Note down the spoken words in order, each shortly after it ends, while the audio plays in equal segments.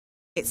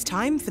It's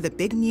time for the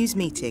big news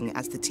meeting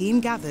as the team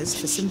gathers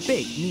for some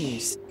big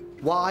news.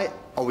 Why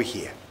are we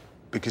here?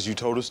 Because you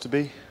told us to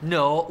be?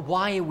 No,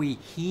 why are we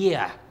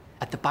here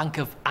at the Bank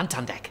of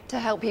Antandec? To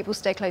help people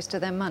stay close to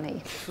their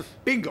money.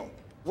 Bingo!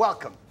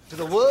 Welcome to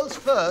the world's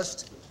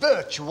first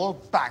virtual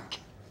bank.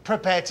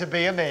 Prepare to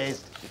be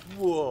amazed.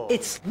 Whoa.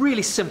 It's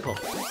really simple.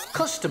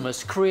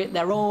 Customers create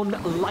their own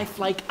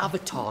lifelike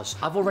avatars.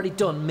 I've already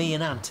done me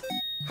and Ant.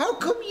 How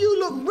come you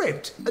look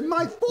ripped and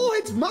my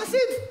forehead's massive?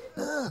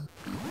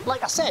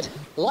 Like I said,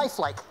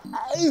 lifelike.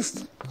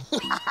 Oof.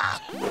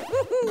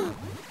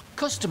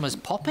 Customers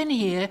pop in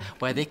here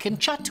where they can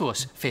chat to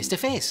us face to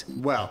face.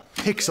 Well,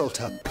 pixel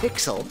to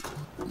pixel.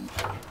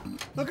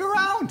 Look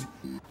around.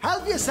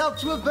 Help yourself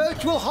to a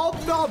virtual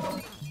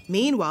hobnob.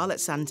 Meanwhile, at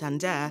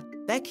Santander,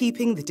 they're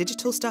keeping the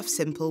digital stuff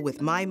simple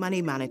with My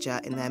Money Manager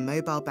in their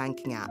mobile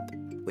banking app,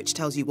 which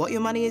tells you what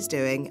your money is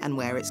doing and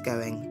where it's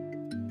going.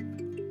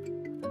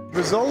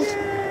 Result?